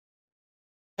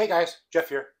Hey guys, Jeff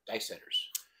here, Dice Setters.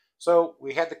 So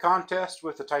we had the contest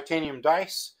with the titanium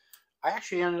dice. I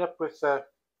actually ended up with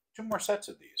two more sets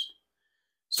of these.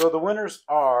 So the winners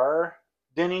are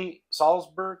Denny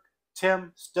Salzberg,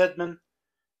 Tim Stedman,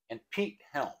 and Pete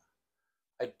Helm.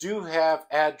 I do have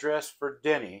address for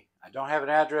Denny. I don't have an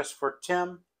address for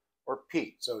Tim or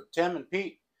Pete. So Tim and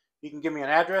Pete, you can give me an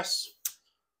address.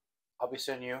 I'll be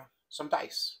sending you some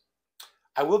dice.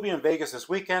 I will be in Vegas this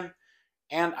weekend,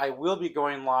 and I will be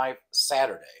going live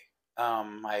Saturday.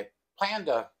 I plan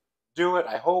to do it,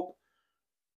 I hope,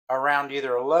 around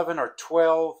either 11 or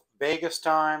 12 Vegas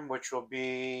time, which will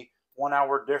be 1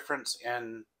 hour difference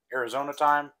in Arizona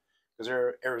time, because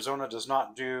Arizona does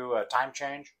not do a time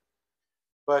change.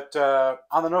 But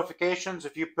on the notifications,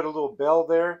 if you put a little bell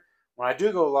there, when I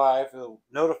do go live, it'll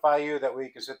notify you. That way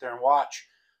you can sit there and watch.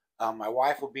 My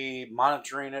wife will be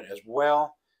monitoring it as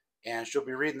well, and she'll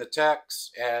be reading the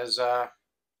text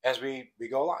as we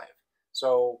go live.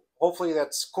 So hopefully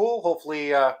that's cool.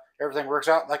 Hopefully everything works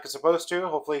out like it's supposed to.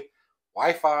 Hopefully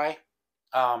Wi-Fi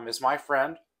is my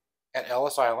friend at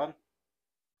Ellis Island.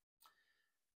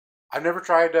 I've never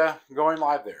tried going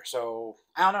live there, so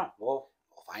I don't know. We'll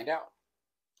find out.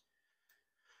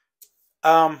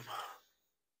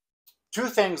 Two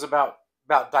things about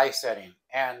dice setting,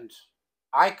 and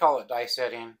I call it dice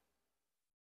setting.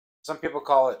 Some people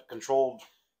call it controlled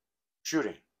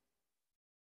shooting.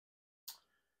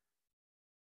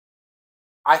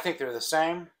 I think they're the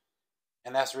same,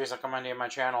 and that's the reason I come on to my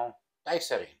channel, dice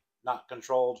setting, not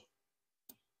controlled.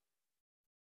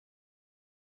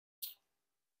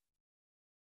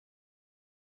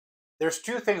 There's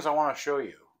two things I want to show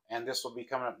you, and this will be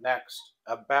coming up next,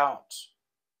 about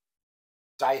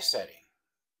dice setting.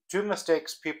 Two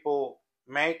mistakes people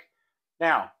make.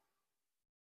 Now,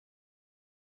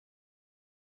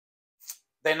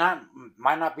 they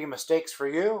might not be mistakes for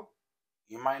you.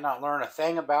 You might not learn a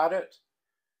thing about it.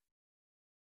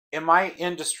 In my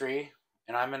industry,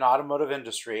 and I'm in automotive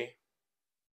industry,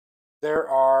 there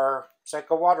are, it's like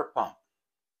a water pump.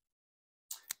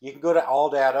 You can go to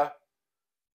ALLDATA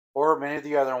or many of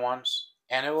the other ones,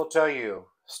 and it will tell you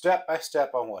step by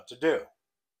step on what to do.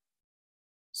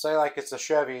 Say like it's a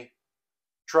Chevy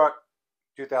truck,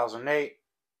 2008.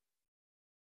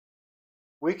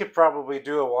 We could probably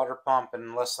do a water pump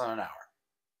in less than an hour.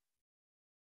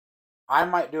 I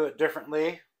might do it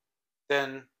differently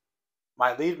than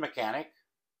my lead mechanic.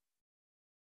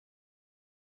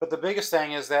 But the biggest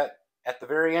thing is that at the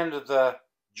very end of the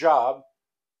job,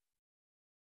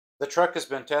 the truck has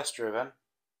been test driven.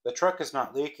 The truck is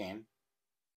not leaking.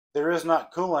 There is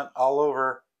not coolant all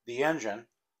over the engine,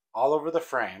 all over the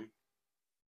frame.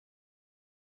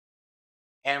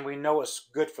 And we know it's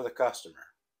good for the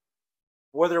customer.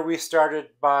 Whether we started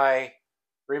by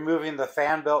removing the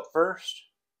fan belt first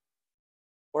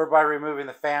or by removing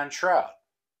the fan shroud.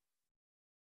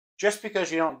 Just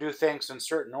because you don't do things in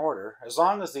certain order, as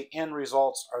long as the end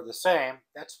results are the same,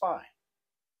 that's fine.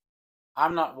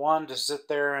 I'm not one to sit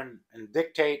there and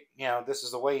dictate, this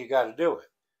is the way you got to do it,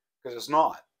 because it's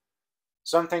not.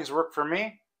 Some things work for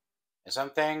me, and some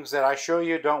things that I show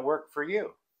you don't work for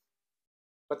you.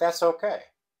 But that's okay.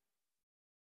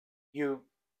 You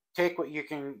take what you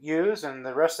can use, and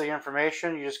the rest of the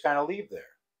information you just kind of leave there.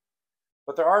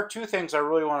 But there are two things I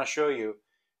really want to show you,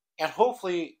 and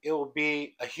hopefully it will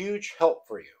be a huge help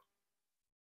for you.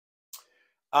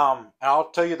 And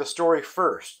I'll tell you the story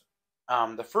first.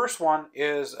 The first one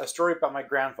is a story about my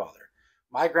grandfather.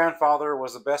 My grandfather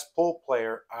was the best pool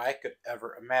player I could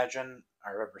ever imagine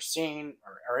or ever seen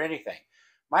or anything.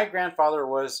 My grandfather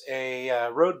was a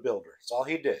road builder. That's all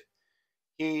he did.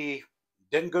 He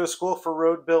didn't go to school for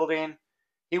road building.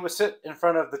 He would sit in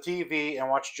front of the TV and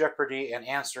watch Jeopardy and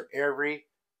answer every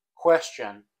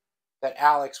question that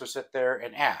Alex would sit there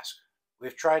and ask.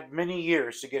 We've tried many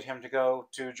years to get him to go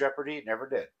to Jeopardy, never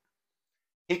did.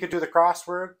 He could do the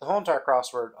crossword, the whole entire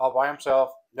crossword, all by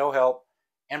himself, no help,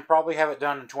 and probably have it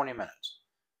done in 20 minutes.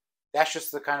 That's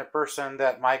just the kind of person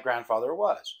that my grandfather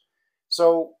was.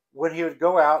 So when he would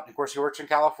go out, and of course he works in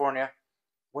California,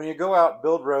 when you go out,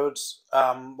 build roads,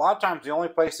 a lot of times the only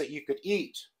place that you could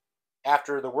eat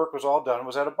after the work was all done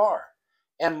was at a bar.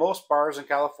 And most bars in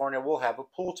California will have a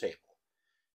pool table.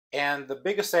 And the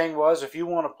biggest thing was, if you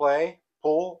want to play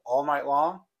pool all night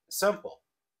long, it's simple.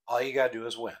 All you got to do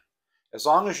is win. As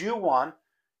long as you won,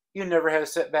 you never had to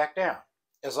sit back down.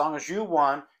 As long as you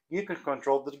won, you can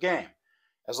control the game.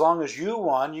 As long as you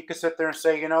won, you can sit there and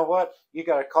say, you know what, you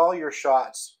got to call your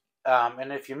shots.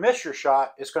 And if you miss your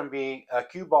shot, it's going to be a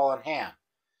cue ball in hand.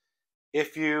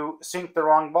 If you sink the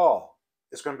wrong ball,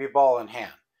 it's going to be ball in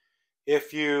hand.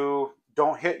 If you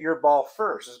don't hit your ball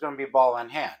first, it's going to be ball in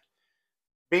hand.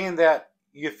 being that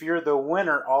if you're the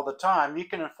winner all the time, you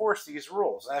can enforce these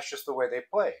rules. That's just the way they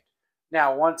played.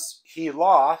 Now, once he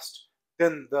lost,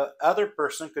 then the other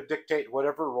person could dictate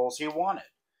whatever rules he wanted.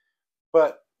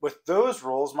 But with those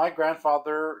rules, my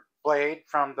grandfather played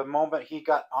from the moment he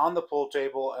got on the pool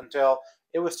table until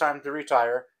it was time to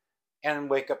retire and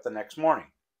wake up the next morning.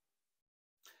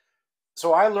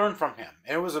 So I learned from him,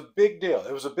 and it was a big deal.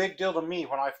 It was a big deal to me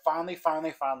when I finally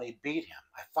beat him.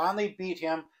 I finally beat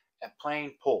him at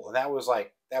playing pool, and that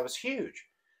was huge.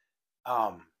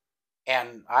 Um,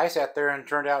 and I sat there and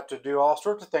turned out to do all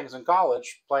sorts of things in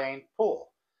college playing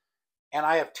pool. And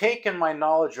I have taken my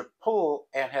knowledge of pool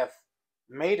and have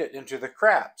made it into the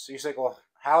craps. So you say, well,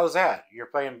 how is that? You're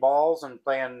playing balls and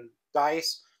playing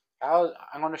dice. How?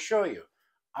 I'm going to show you.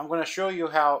 I'm going to show you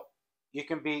how you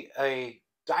can be a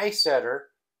dice setter,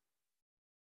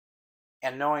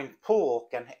 and knowing pool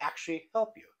can actually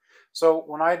help you. So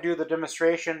when I do the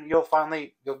demonstration, you'll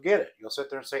get it. You'll sit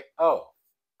there and say, oh,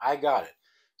 I got it.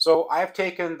 So I've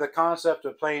taken the concept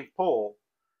of playing pool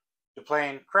to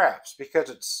playing craps because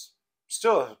it's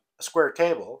still a square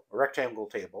table, a rectangle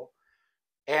table,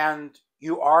 and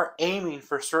you are aiming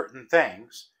for certain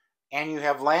things, and you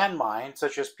have landmines,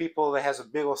 such as people that has a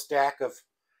big old stack of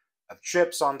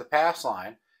chips on the pass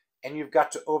line, and you've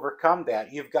got to overcome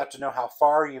that. You've got to know how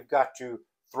far you've got to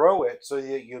throw it so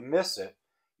that you miss it.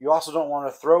 You also don't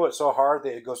want to throw it so hard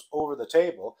that it goes over the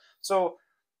table. So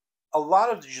a lot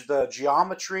of the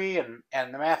geometry and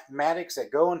the mathematics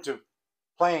that go into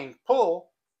playing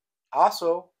pool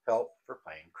also help for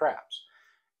playing craps.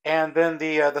 And then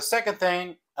the second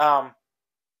thing I'm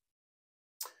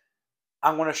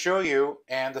going to show you,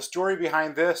 and the story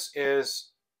behind this is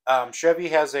Chevy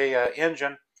has a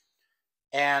engine,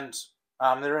 and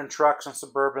they're in trucks and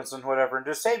Suburbans and whatever. And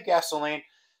to save gasoline,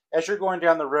 as you're going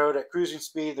down the road at cruising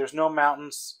speed, there's no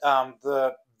mountains.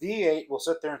 The V8 will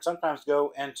sit there and sometimes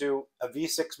go into a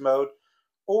V6 mode,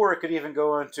 or it could even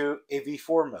go into a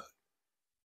V4 mode.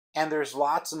 And there's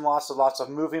lots and lots of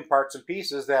moving parts and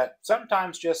pieces that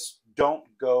sometimes just don't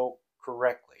go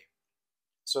correctly.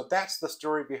 So that's the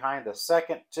story behind the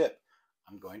second tip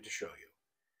I'm going to show you.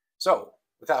 So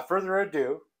without further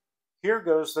ado, here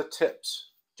goes the tips.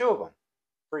 2 of them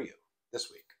for you this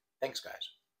week. Thanks, guys.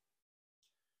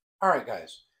 All right,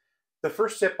 guys. The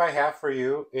first tip I have for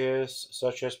you is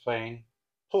such as playing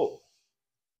pool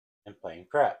and playing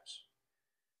craps.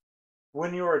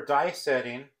 When you are dice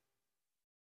setting,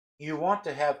 you want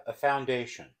to have a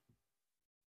foundation.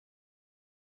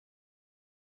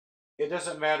 It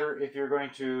doesn't matter if you're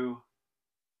going to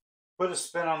put a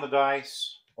spin on the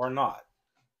dice or not.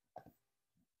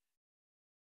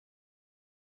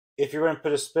 If you're going to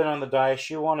put a spin on the dice,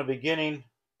 you want a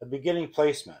beginning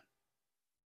placement.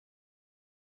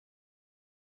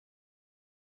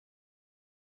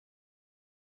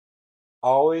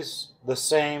 Always the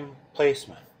same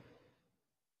placement.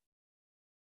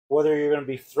 Whether you're going to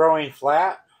be throwing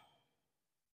flat,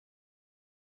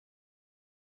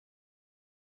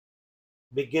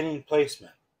 beginning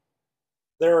placement.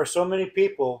 There are so many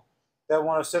people that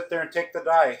want to sit there and take the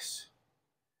dice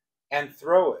and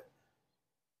throw it.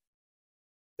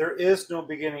 There is no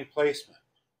beginning placement.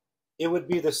 It would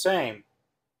be the same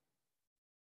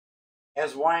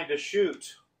as wanting to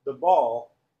shoot the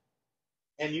ball,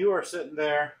 and you are sitting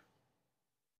there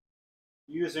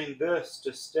using this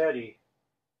to steady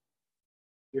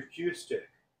your cue stick.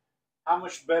 How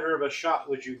much better of a shot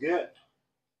would you get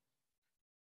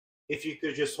if you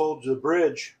could just hold the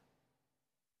bridge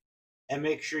and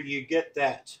make sure you get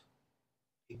that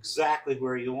exactly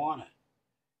where you want it?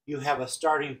 You have a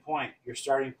starting point. Your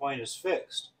starting point is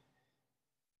fixed.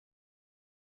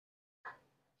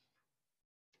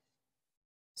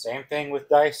 Same thing with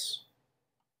dice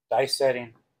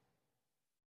setting.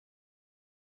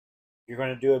 You're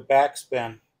going to do a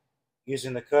backspin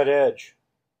using the cut edge.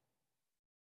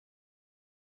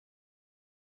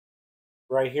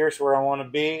 Right here is where I want to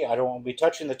be. I don't want to be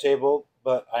touching the table,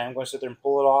 but I am going to sit there and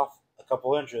pull it off a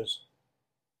couple inches.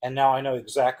 And now I know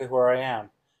exactly where I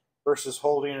am. Versus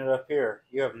holding it up here.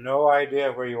 You have no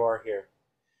idea where you are here.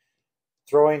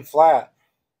 Throwing flat,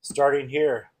 starting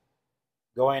here,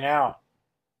 going out,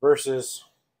 versus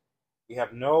you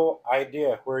have no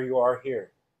idea where you are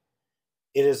here.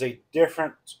 It is a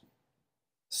different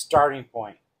starting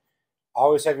point.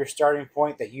 Always have your starting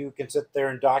point that you can sit there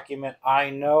and document. I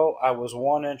know I was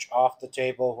 1 inch off the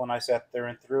table when I sat there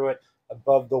and threw it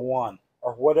above the 1,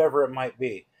 or whatever it might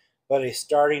be. But a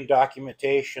starting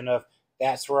documentation of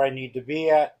that's where I need to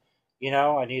be at. You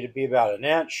know, I need to be about 1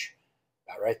 inch,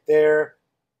 about right there.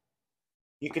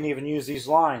 You can even use these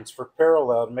lines for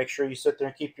parallel to make sure you sit there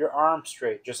and keep your arms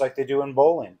straight, just like they do in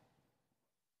bowling.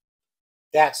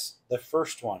 That's the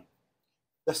first one.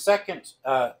 The second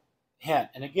hint,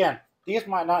 and again, these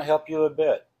might not help you a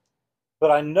bit,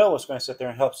 but I know it's going to sit there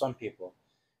and help some people.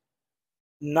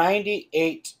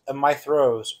 98 of my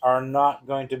throws are not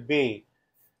going to be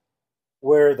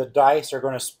where the dice are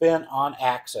going to spin on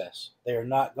axis. They are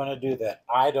not going to do that.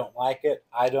 I don't like it.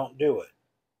 I don't do it.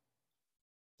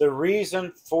 The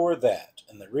reason for that,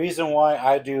 and the reason why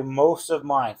I do most of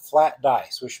mine flat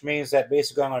dice, which means that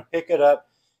basically I'm going to pick it up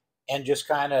and just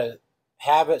kind of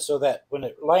have it so that when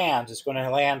it lands, it's going to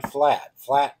land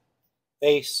flat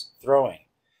face throwing.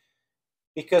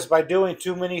 Because by doing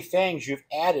too many things, you've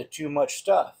added too much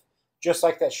stuff. Just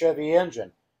like that Chevy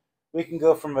engine. We can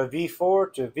go from a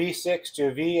V4 to a V6 to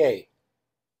a V8.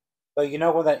 But you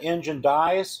know when that engine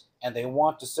dies and they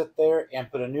want to sit there and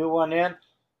put a new one in,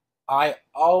 I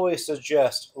always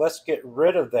suggest let's get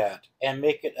rid of that and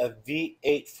make it a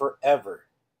V8 forever.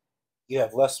 You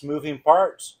have less moving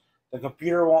parts. The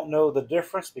computer won't know the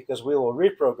difference because we will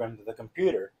reprogram the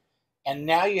computer. And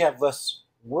now you have less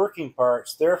working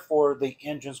parts, therefore the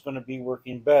engine's going to be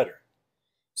working better.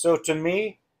 So to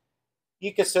me,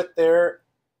 you can sit there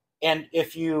and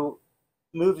if you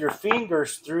move your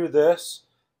fingers through this,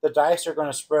 the dice are going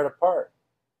to spread apart.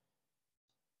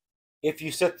 If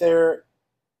you sit there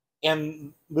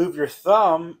and move your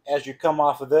thumb as you come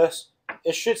off of this,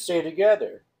 it should stay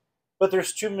together. But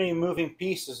there's too many moving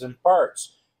pieces and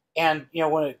parts. And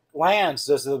when it lands,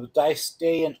 does the dice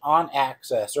stay in on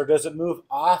axis or does it move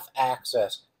off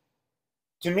axis?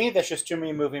 To me, that's just too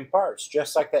many moving parts,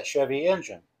 just like that Chevy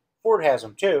engine. Ford has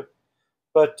them too,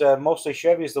 but mostly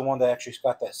Chevy's the one that actually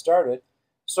got that started.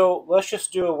 So let's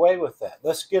just do away with that.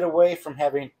 Let's get away from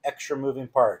having extra moving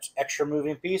parts, extra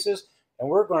moving pieces, and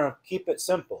we're going to keep it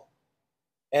simple.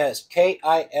 As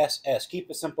KISS, keep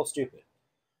it simple, stupid.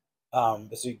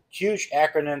 It's a huge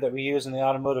acronym that we use in the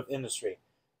automotive industry.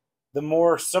 The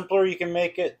more simpler you can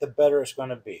make it, the better it's going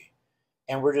to be.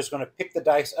 And we're just going to pick the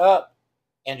dice up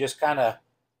and just kind of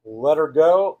let her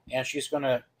go, and she's going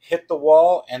to hit the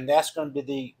wall, and that's going to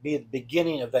be the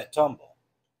beginning of that tumble.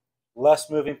 Less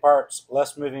moving parts,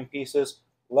 less moving pieces,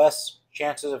 less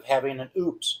chances of having an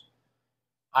oops.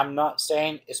 I'm not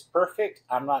saying it's perfect.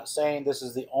 I'm not saying this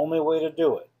is the only way to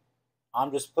do it.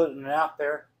 I'm just putting it out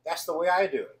there. That's the way I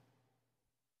do it.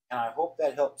 And I hope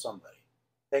that helps somebody.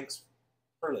 Thanks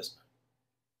for listening.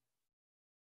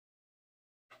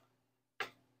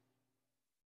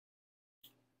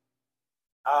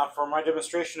 For my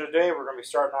demonstration today, we're going to be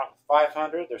starting off with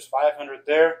 500. There's 500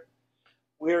 there.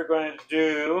 We are going to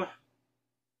do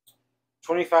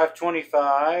 25,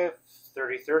 25,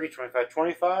 30, 30, 25,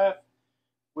 25.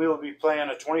 We will be playing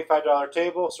a $25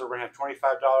 table, so we're going to have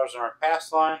 $25 on our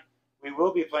pass line. We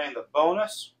will be playing the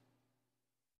bonus.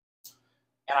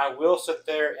 And I will sit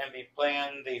there and be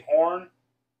playing the horn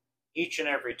each and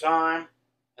every time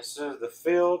instead of the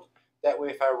field. That way,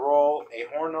 if I roll a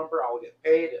horn number, I will get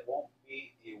paid. It won't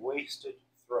be a wasted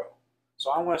throw.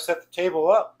 So I'm going to set the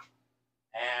table up,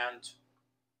 and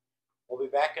we'll be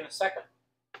back in a second.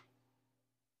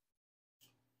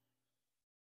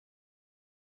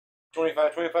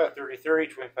 25, 25, 30, 30,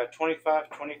 25, 25,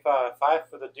 25, 5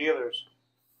 for the dealers.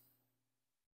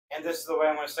 And this is the way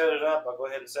I'm going to set it up. I'll go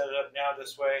ahead and set it up now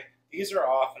this way. These are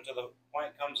off until the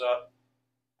point comes up.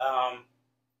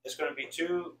 It's going to be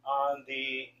 2 on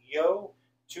the yo,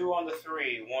 2 on the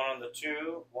 3, 1 on the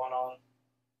 2, 1 on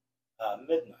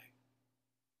midnight.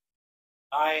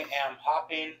 I am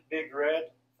hopping Big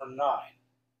Red from 9.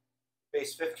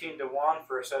 Base 15 to 1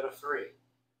 for a set of 3.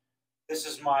 This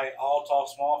is my all tall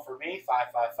small for me,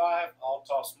 555. All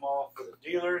tall small for the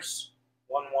dealers,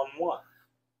 111.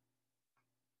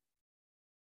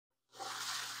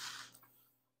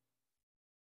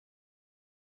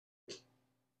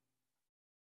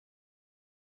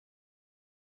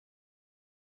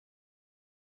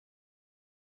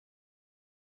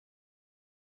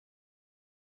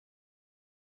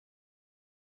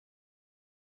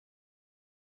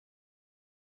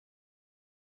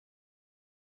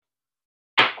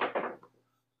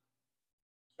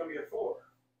 It's going to be a 4.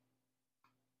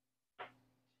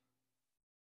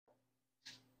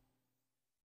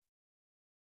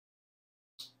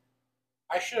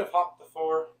 I should have hopped the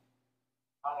 4.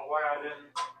 I don't know why I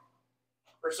didn't.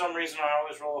 For some reason, I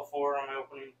always roll a 4 on my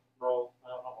opening roll. I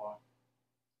don't know why.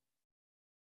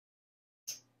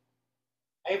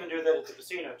 I even do that at the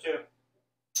casino, too.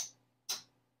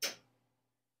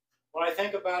 When I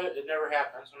think about it, it never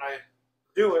happens. When I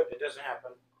do it, it doesn't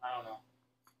happen. I don't know.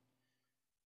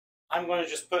 I'm going to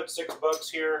just put $6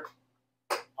 here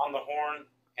on the horn,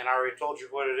 and I already told you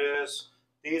what it is.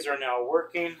 These are now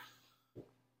working.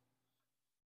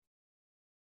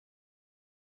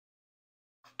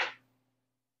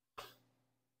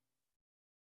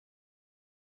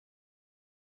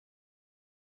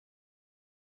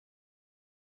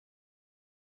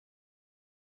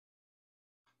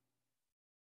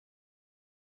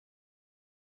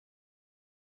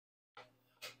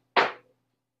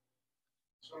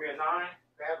 going to be a 9.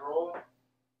 Bad roll.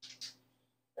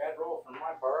 Bad roll from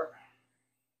my part.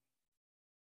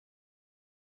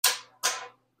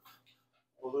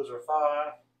 We'll lose our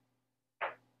 5.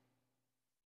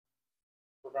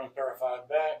 We're going to put our 5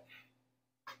 back.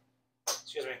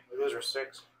 Excuse me, we lose our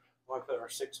 6. We'll put our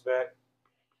 6 back.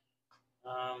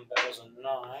 That was a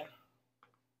 9.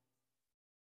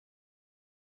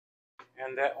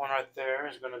 And that one right there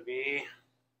is going to be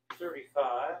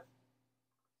 35.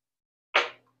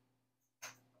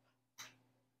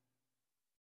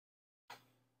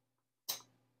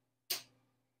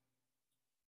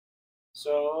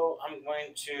 So I'm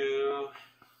going to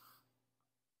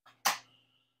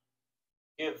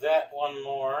give that one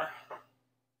more.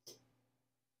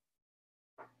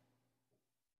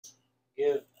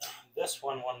 Give this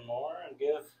one more, and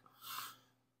give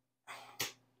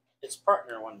its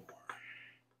partner one more.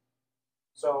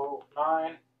 So 9,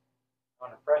 I'm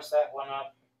going to press that one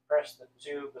up, press the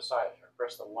 2 beside it, or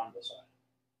press the 1 beside it.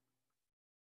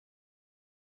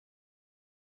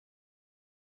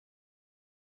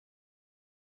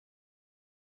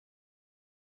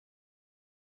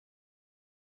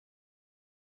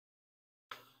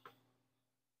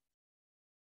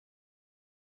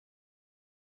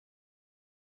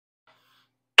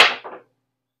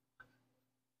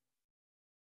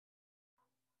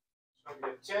 So we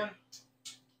get 10.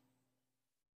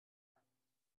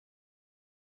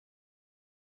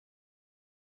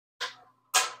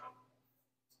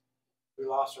 We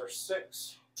lost our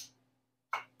 6.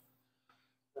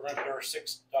 We're going to put our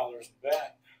 $6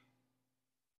 back.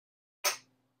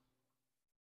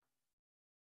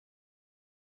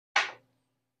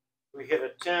 We hit a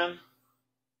 10.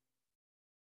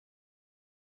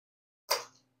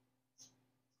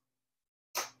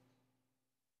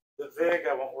 The VIG,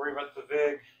 I won't worry about the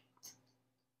VIG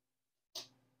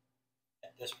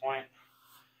at this point.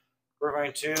 We're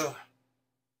going to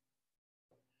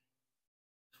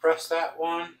press that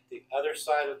one. The other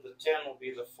side of the 10 will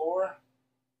be the 4.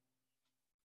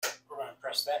 We're going to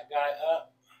press that guy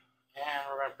up, and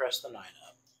we're going to press the 9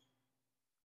 up.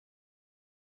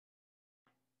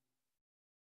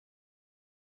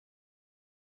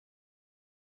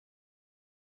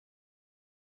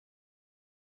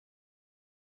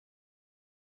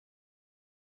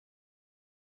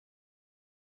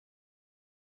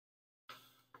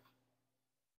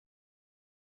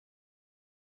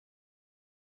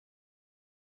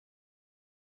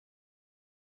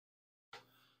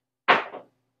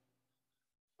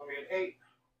 So we get 8.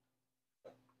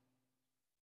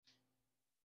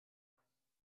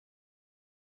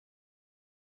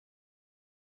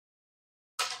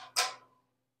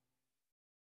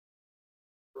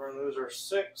 We're going to lose our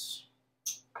 6.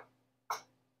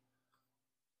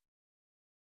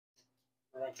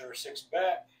 We're going to put our 6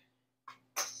 back.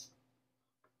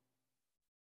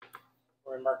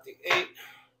 We're going to mark the 8.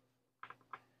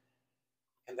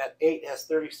 And that 8 has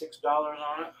 $36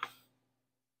 on it.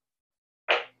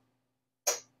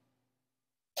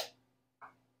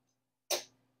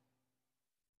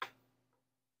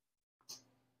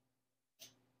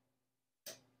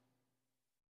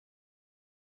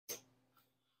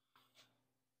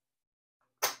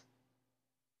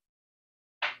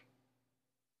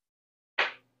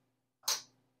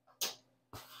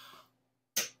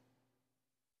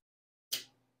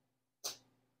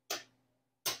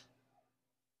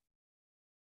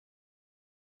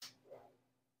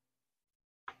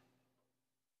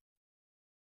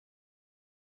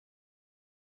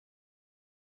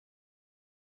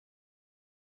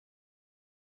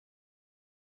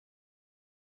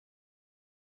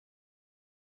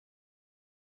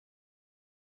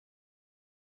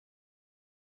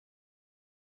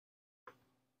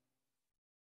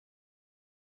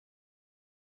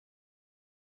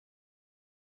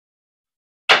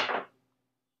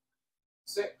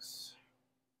 Six.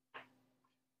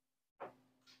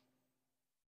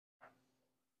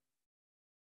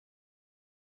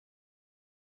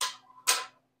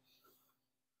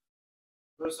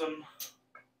 Loosen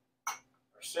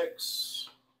our 6.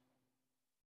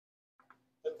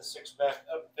 Put the 6 back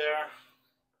up there.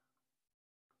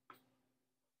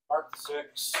 Mark the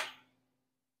 6.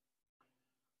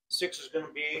 6 is going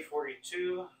to be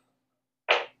 42.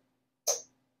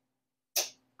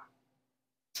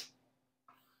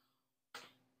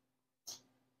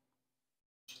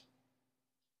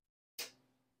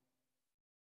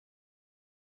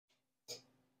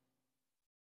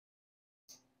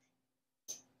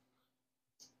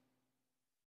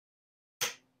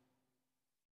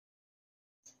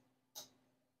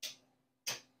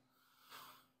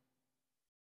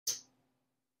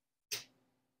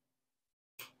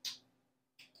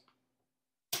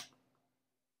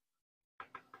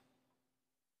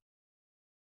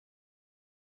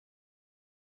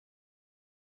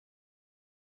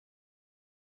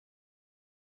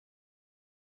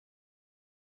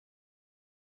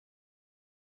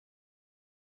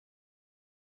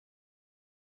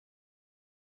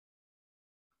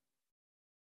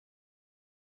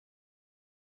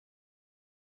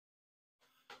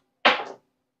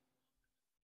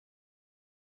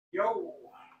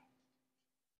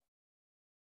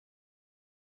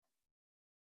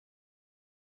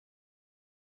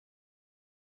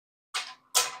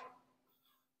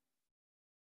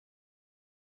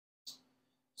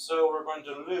 So we're going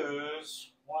to lose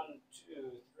 1, 2,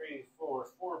 3, 4,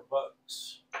 $4.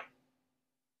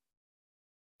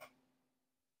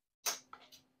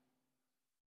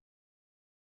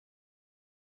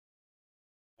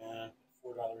 And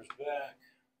 $4 back.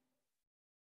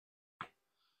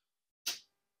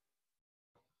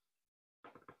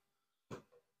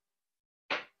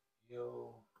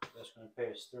 Yo, that's going to pay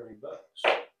us $30.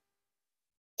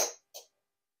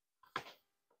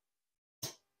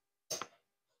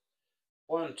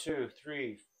 1, 2,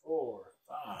 3, 4,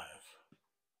 5.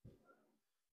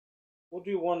 We'll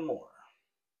do one more.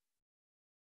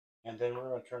 And then we're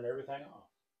going to turn everything off.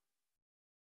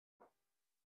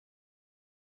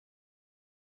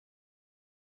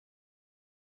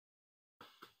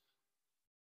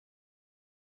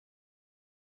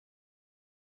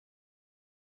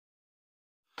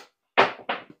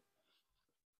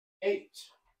 Eight.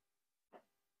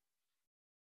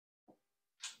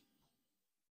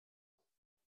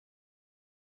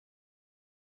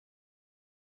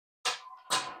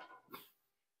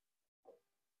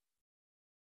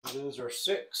 Those are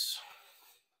 6.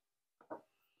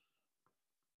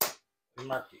 We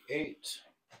mark the 8.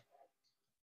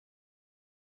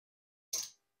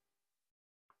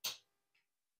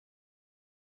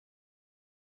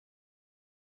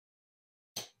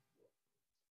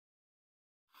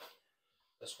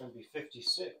 That's going to be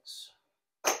 56.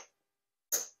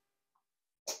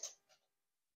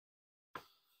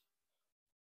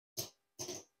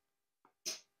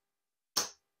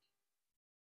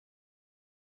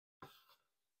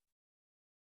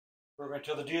 We're going to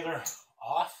tell the dealer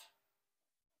off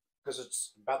because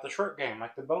it's about the short game,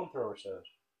 like the bone thrower says.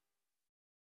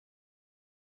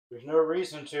 There's no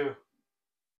reason to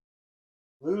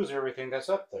lose everything that's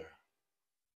up there.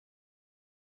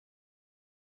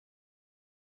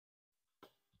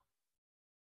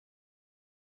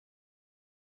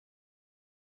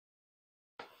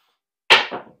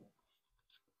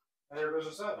 And there goes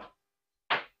a 7.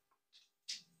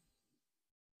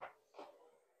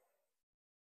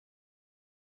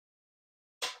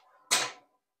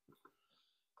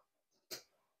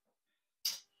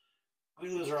 We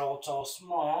lose our all tall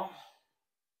small.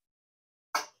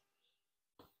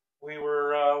 We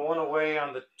were 1 away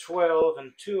on the 12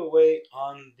 and 2 away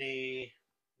on the,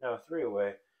 no, 3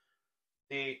 away.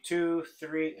 The 2,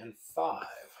 3, and 5.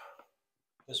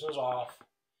 This was off.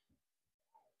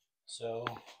 So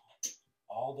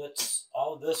all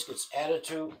of this gets added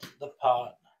to the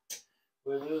pot.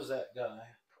 We lose that guy.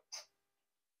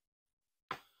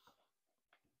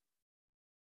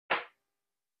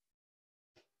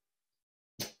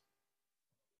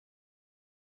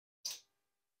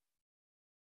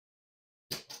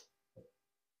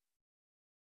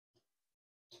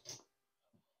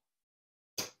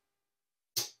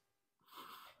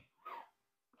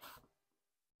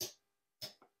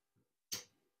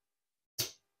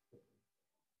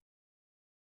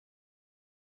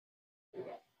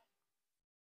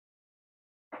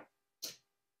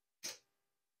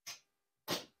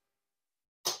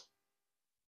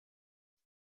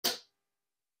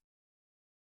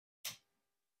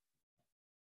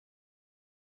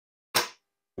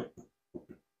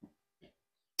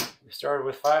 We started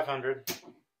with 500.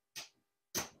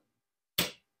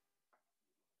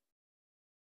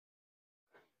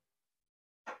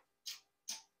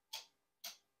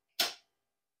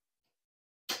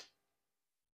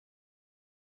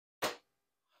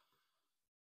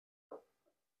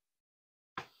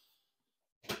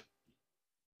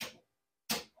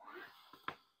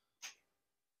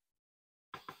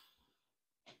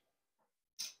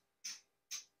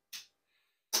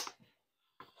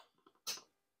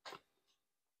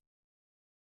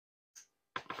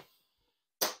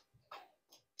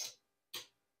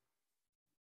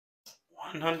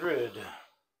 $100,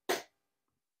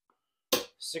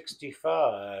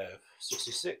 65,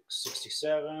 66,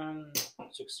 67,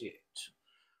 68,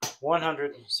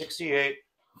 168.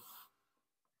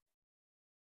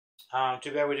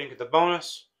 Too bad we didn't get the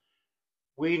bonus.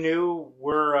 We knew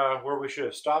where we should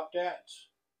have stopped at,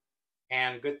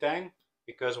 and good thing,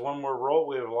 because one more roll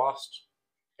we would have lost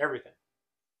everything.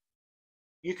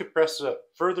 You could press it up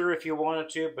further if you wanted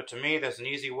to, but to me that's an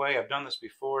easy way. I've done this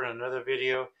before in another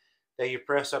video, that you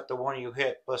press up the one you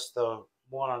hit plus the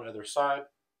one on the other side.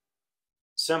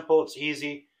 Simple, it's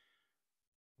easy.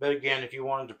 But again, if you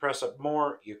wanted to press up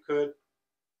more, you could.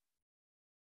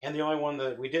 And the only one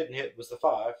that we didn't hit was the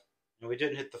 5, and we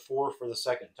didn't hit the 4 for the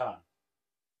second time.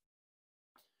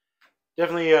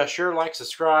 Definitely share, like,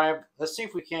 subscribe. Let's see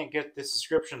if we can't get the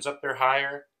subscriptions up there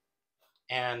higher.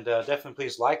 And definitely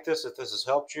please like this if this has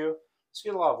helped you. Let's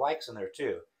get a lot of likes in there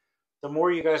too. the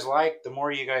more you guys like, the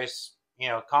more you guys,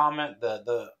 comment,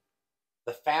 the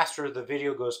faster the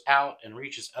video goes out and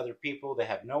reaches other people that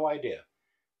have no idea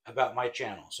about my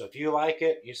channel. So if you like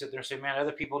it, you sit there and say, man,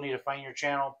 other people need to find your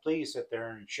channel, please sit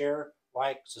there and share,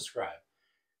 like, subscribe.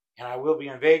 And I will be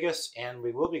in Vegas, and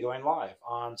we will be going live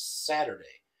on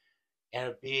Saturday. And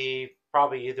it'll be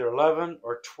probably either 11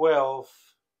 or 12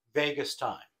 Vegas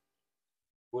time,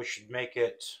 which should make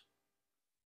it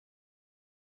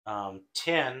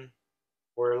 10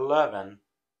 or 11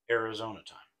 Arizona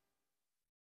time.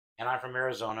 And I'm from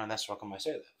Arizona, and that's how come I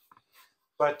say that.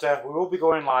 But we will be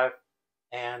going live,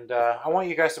 and I want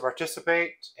you guys to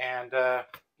participate, and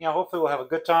hopefully we'll have a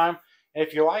good time. And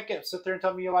if you like it, sit there and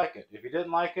tell me you like it. If you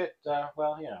didn't like it,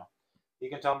 well, you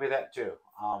can tell me that too.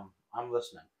 I'm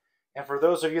listening. And for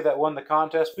those of you that won the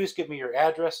contest, please give me your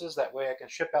addresses. That way I can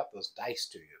ship out those dice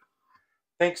to you.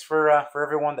 Thanks for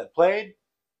everyone that played,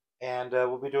 and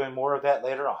we'll be doing more of that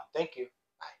later on. Thank you.